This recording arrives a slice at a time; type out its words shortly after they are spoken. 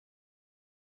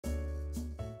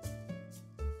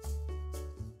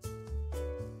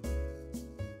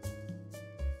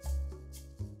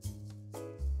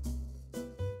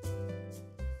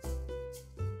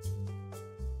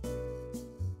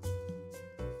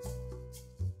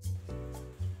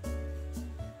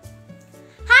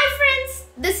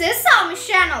this is Sowmi's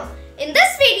channel. In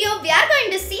this video, we are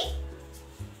going to see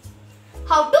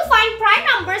how to find prime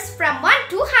numbers from 1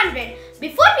 to 100.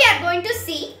 Before we are going to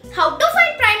see how to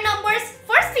find prime numbers,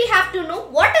 first we have to know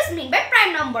what is meant by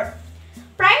prime number.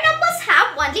 Prime numbers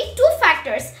have only two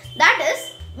factors, that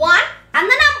is 1 and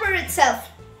the number itself.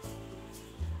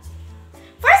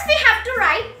 First we have to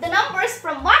write the numbers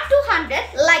from 1 to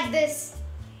 100 like this.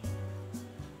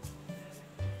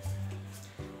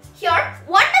 Here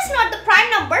 1 is not the prime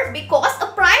number because a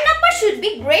prime number should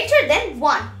be greater than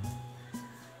 1.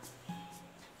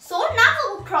 So now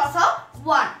we will cross out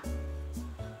 1.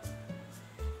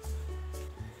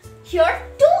 Here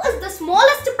 2 is the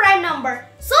smallest prime number,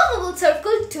 so we will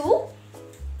circle 2.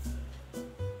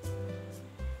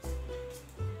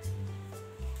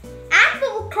 And we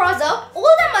will cross out all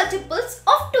the multiples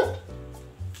of 2.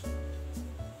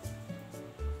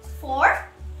 4,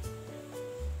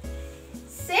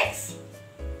 6,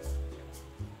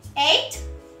 8,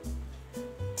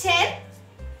 10,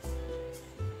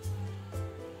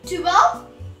 12,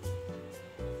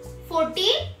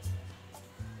 14,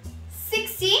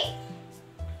 16,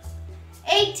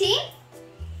 18,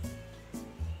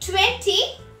 20,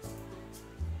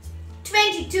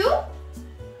 22,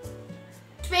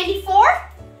 24,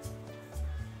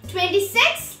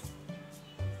 26,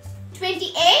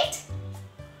 28,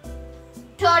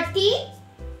 30,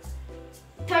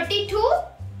 32,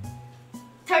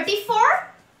 34,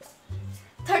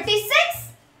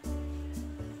 36,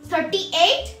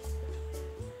 38,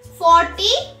 40,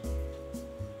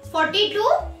 42,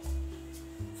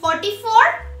 44,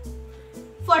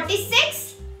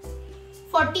 46,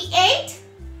 48,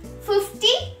 50,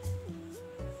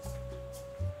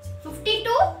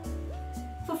 52,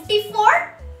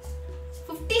 54,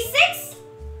 56,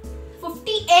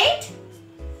 58,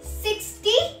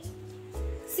 60,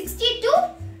 62,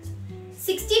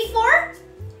 64,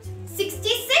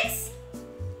 66,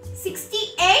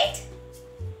 68,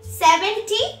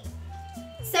 70,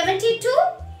 72,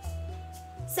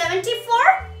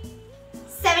 74,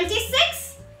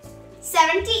 76,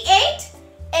 78,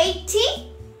 80,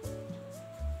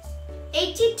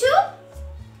 82,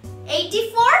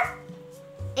 84,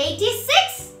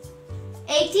 86,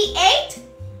 88,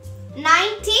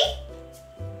 90,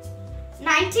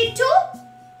 92,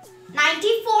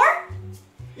 94,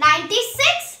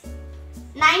 96,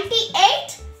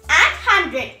 98 and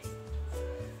 100.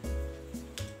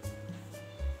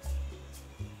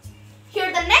 Here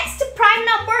the next prime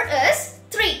number is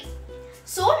 3.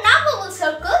 So now we will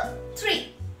circle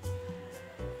 3.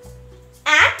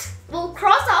 And we will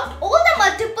cross out all the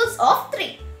multiples of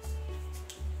 3.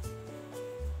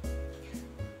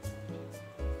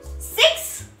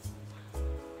 6,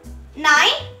 9,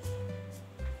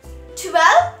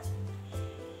 12,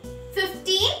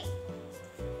 15,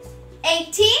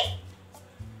 18,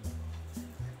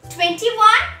 21,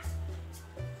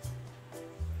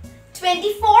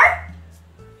 24,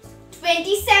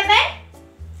 27,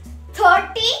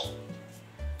 30,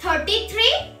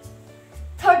 33,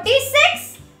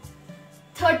 36,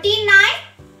 39,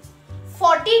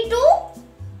 42,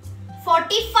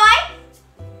 45,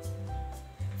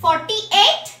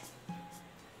 48,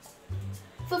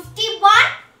 51,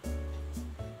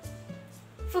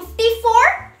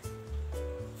 54,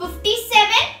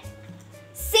 57,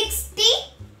 60,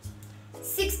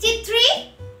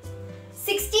 63,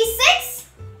 66,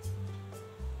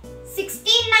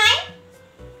 69,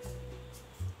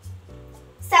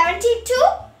 72,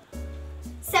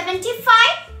 75,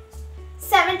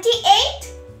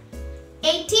 78,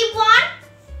 81,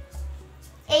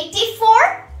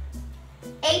 84,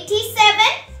 87,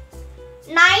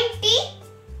 90,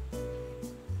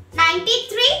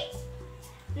 93,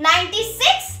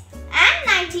 96 and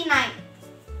 99.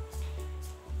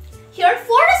 Here 4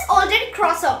 is already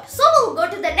crossed out, so we will go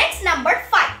to the next number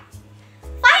 5.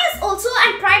 5 is also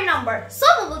a prime number, so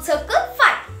we will circle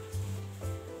 5.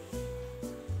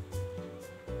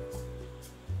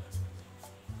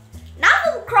 Now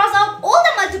we will cross out all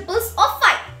the multiples of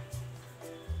 5.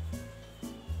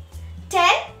 10,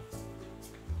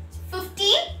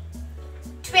 15,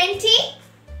 20,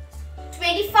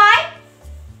 25,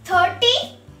 30,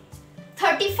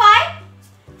 35,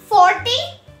 40,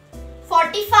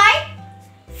 45,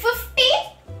 50,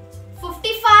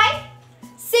 55,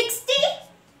 60,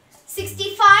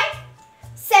 65,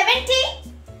 70,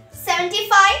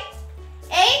 75,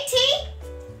 80,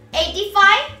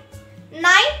 85,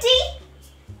 90,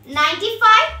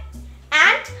 95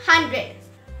 and 100.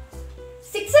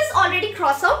 6 is already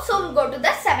crossed out, so we'll go to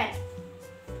the 7.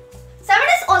 7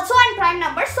 is also a prime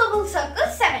number, so we'll circle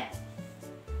 7.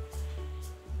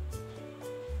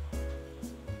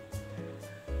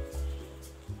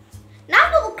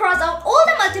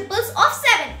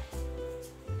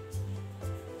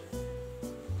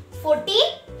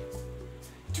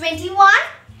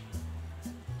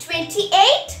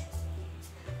 28,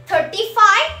 35,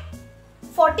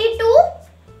 42,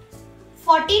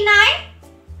 49,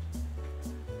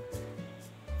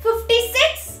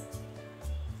 56,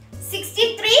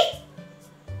 63,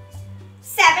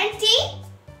 70,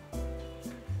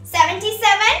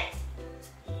 77,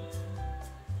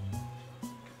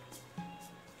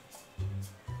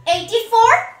 84,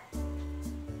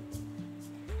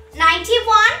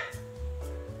 91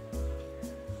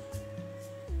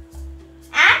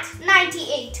 and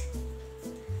 98.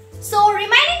 So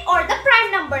remaining are the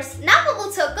prime numbers. Now we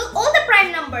will circle all the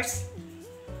prime numbers.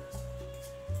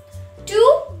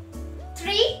 2,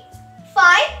 3,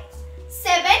 5,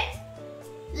 7,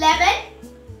 11,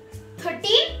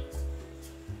 13,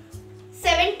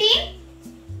 17,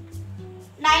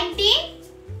 19,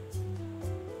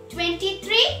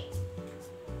 23,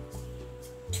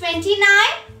 29,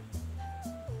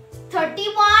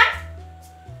 31,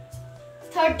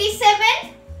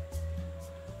 37,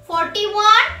 41,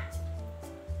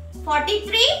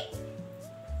 43,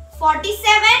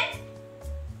 47,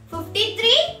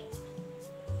 53,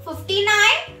 59,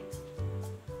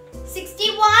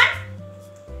 61,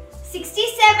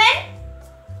 67,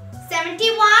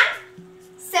 71,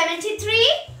 73,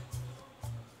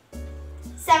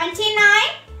 79,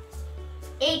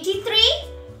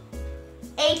 83,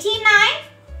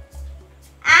 89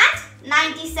 and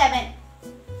 97.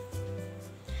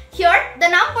 Here the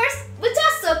numbers which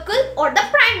are circled are the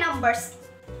prime numbers.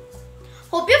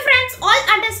 Hope you friends all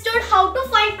understand